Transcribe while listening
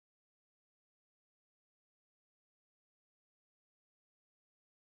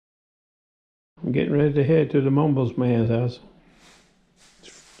I'm getting ready to head to the Mumbles man's house. It's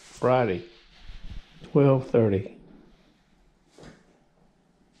Friday, 12:30.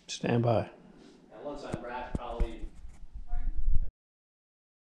 Stand by. And once I'm back, probably.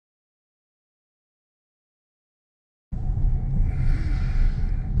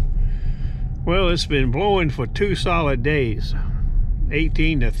 Well, it's been blowing for 2 solid days,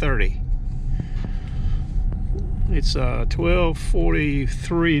 18 to 30. It's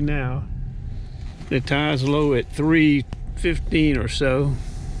 12:43 now. The tide's low at 3:15 or so.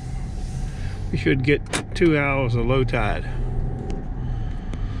 We should get 2 hours of low tide.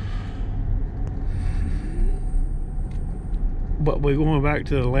 But we're going back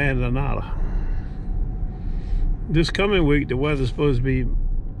to the land of nada. This coming week, the weather's supposed to be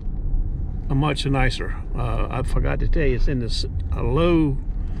much nicer. I forgot to tell you, it's in the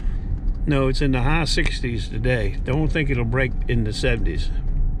it's in the high 60s today. Don't think it'll break in the 70s.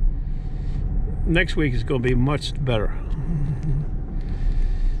 Next week is going to be much better.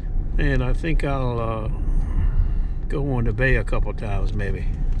 And I think I'll go on the bay a couple times maybe.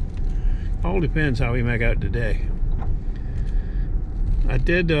 All depends how we make out today. I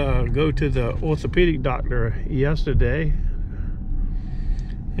did go to the orthopedic doctor yesterday,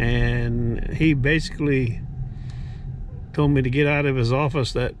 and he basically told me to get out of his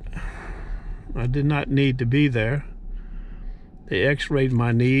office, that I did not need to be there. They x-rayed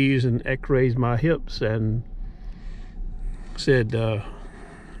my knees and x-rayed my hips and said,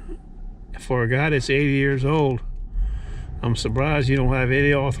 for a guy that's 80 years old, I'm surprised you don't have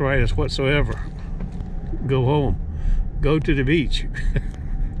any arthritis whatsoever. Go home. Go to the beach.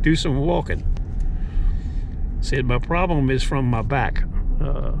 Do some walking. Said my problem is from my back.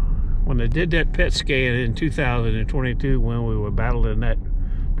 When I did that PET scan in 2022, when we were battling that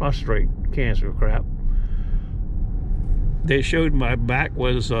prostate cancer crap, they showed my back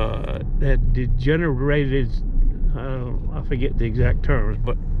was had degenerated. I forget the exact terms,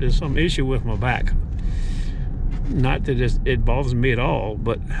 but there's some issue with my back. Not that it bothers me at all,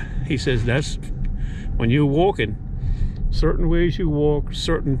 but he says that's when you're walking, certain ways you walk,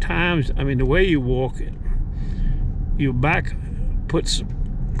 certain times, I mean the way you walk, your back puts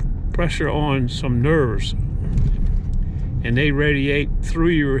pressure on some nerves, and they radiate through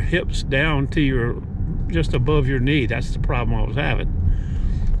your hips down to your just above your knee. That's the problem I was having.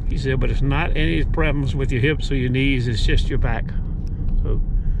 He said, but it's not any problems with your hips or your knees, it's just your back. So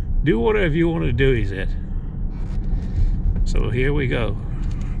do whatever you want to do, he said. So here we go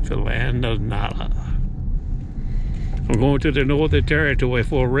to the land of nada. I'm going to the Northern Territory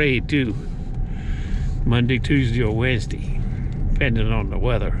for a raid too, Monday, Tuesday, or Wednesday, depending on the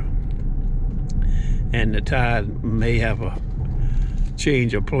weather. And the tide may have a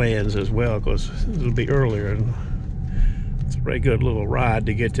change of plans as well, because it'll be earlier, and it's a very good little ride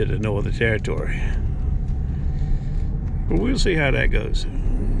to get to the Northern Territory. But we'll see how that goes.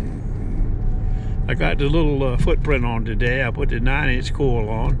 I got the little footprint on today. I put the 9-inch coil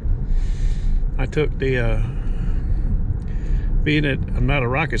on. I took the being that I'm not a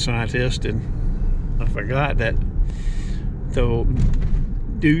rocket scientist, and I forgot that the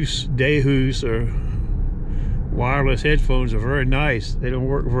Dehus or wireless headphones are very nice. They don't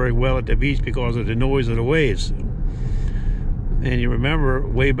work very well at the beach because of the noise of the waves. And you remember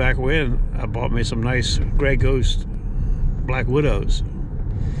way back when I bought me some nice Grey Ghost Black Widows.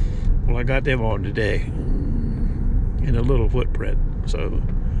 Well, I got them on today in a little footprint. So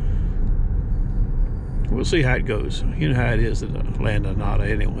we'll see how it goes. You know how it is in the land of nada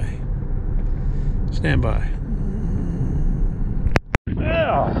anyway. Stand by.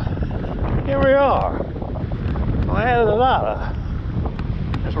 Well, here we are. Land of nada.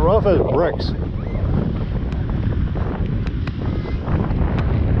 It's rough as bricks.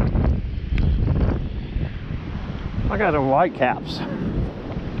 I got them white caps.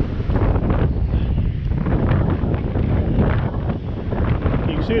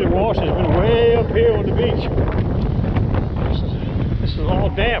 You can see the wash has been way up here on the beach. This is all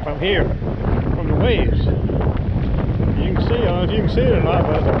damp from here, from the waves. You can see, I don't know if you can see it or not,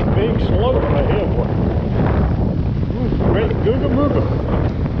 but there's a big slope right here, boy. Great googa mooga.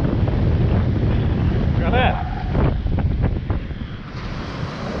 Look at that.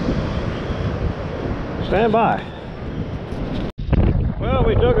 Stand by. Well,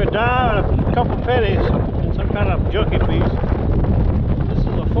 we took a dive and a couple pennies and some kind of junkie piece. This is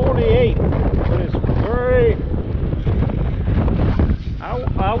a 48, but it's very...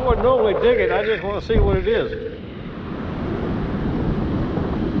 I wouldn't normally dig it, I just want to see what it is.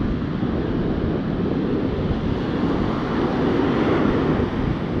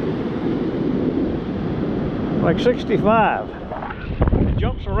 Like 65. It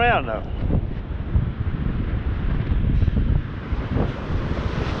jumps around though.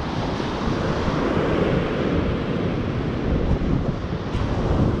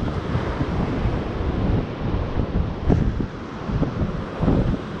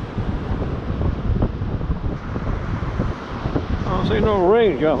 Ain't no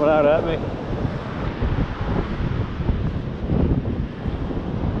ring jumping out at me.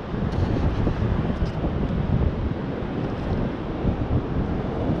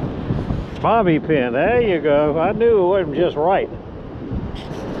 Bobby pin, there you go. I knew it wasn't just right.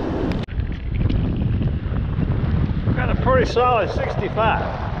 Got a pretty solid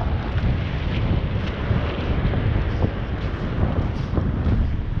 65.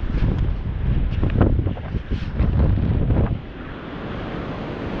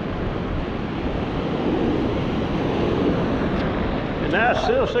 And that's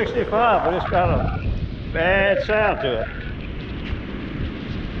still 65, but it's got a bad sound to it.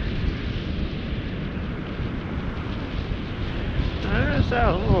 That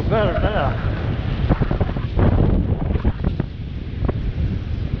sounds a little better now.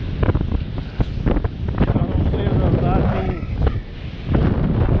 I don't see those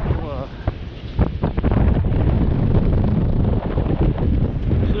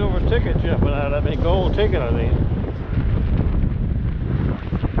 19 silver ticket jumping out at me, gold ticket I mean.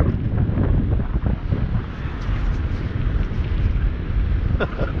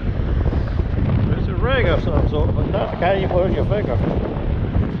 It's a ring of some sort, but not the kind you put on your finger.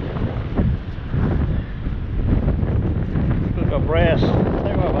 Look, a brass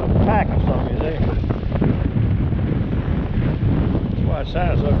thing of a pack or something, you see. That's why it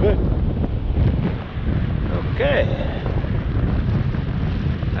sounds so good. Okay.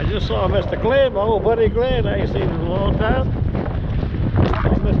 I just saw Mr. Glenn, my old buddy Glenn. I ain't seen him in a long time.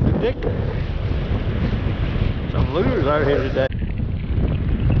 Saw Mr. Dick. Some looters out here today.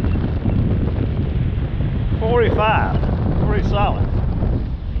 45, pretty solid.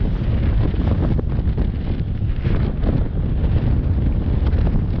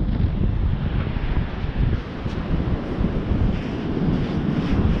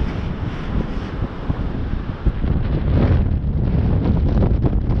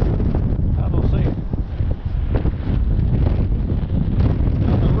 I don't see it.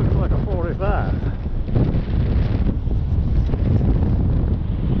 It looks like a 45.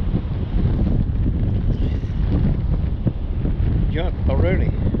 Junk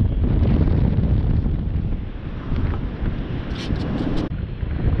already.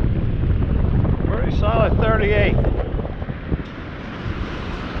 Pretty solid 38.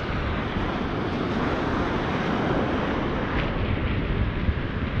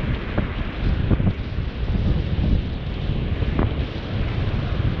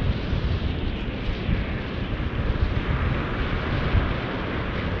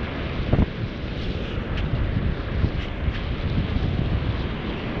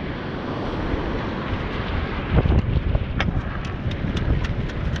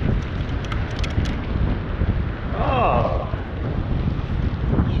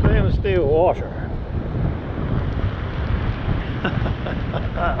 Steel washer.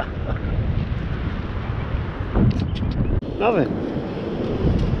 Nothing.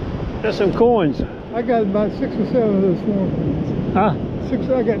 There's some coins. I got about 6 or 7 of those foreign coins. Huh?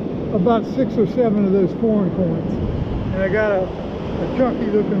 I got about 6 or 7 of those foreign coins. And I got a chunky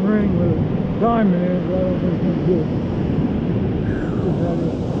looking ring with a diamond in it, but I don't think it's good.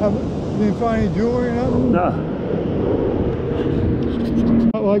 Didn't find any jewelry or nothing? No.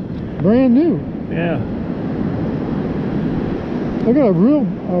 Not like brand new. Yeah. I got a real,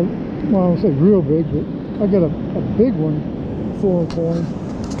 well I don't say real big, but I got a big one, foreign coin.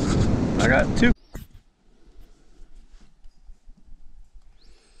 I got 2.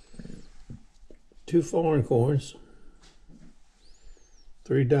 Two foreign coins.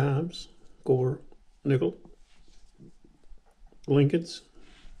 3 dimes, quarter, nickel, Lincolns,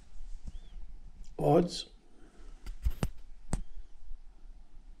 odds,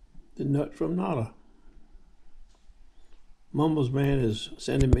 the nut from Nada. Mumbles man is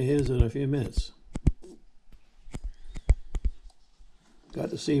sending me his in a few minutes. Got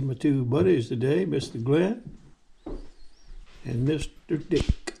to see my 2 buddies today, Mr. Glenn and Mr.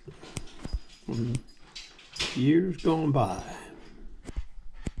 Dick from years gone by.